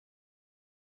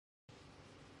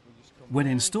When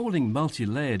installing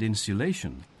multi-layered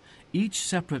insulation, each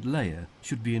separate layer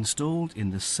should be installed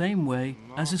in the same way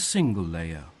as a single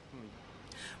layer.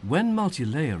 When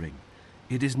multi-layering,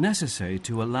 it is necessary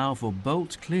to allow for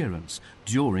bolt clearance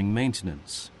during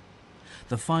maintenance.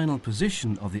 The final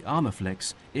position of the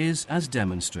Armaflex is as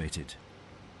demonstrated.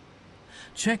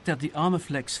 Check that the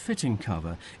Armaflex fitting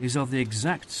cover is of the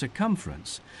exact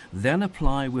circumference, then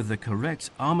apply with the correct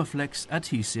Armaflex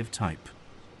adhesive type.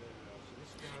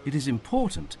 It is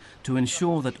important to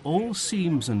ensure that all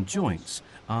seams and joints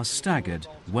are staggered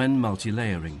when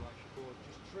multi-layering.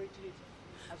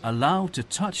 Allow to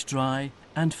touch dry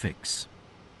and fix.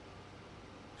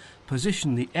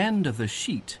 Position the end of the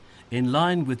sheet in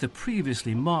line with the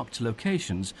previously marked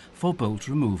locations for bolt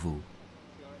removal.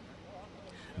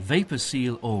 Vapor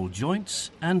seal all joints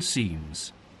and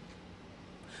seams.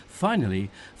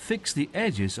 Finally, fix the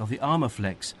edges of the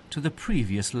Armaflex to the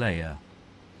previous layer.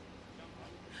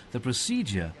 The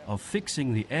procedure of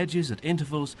fixing the edges at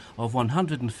intervals of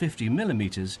 150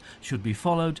 mm should be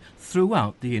followed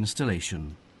throughout the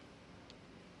installation.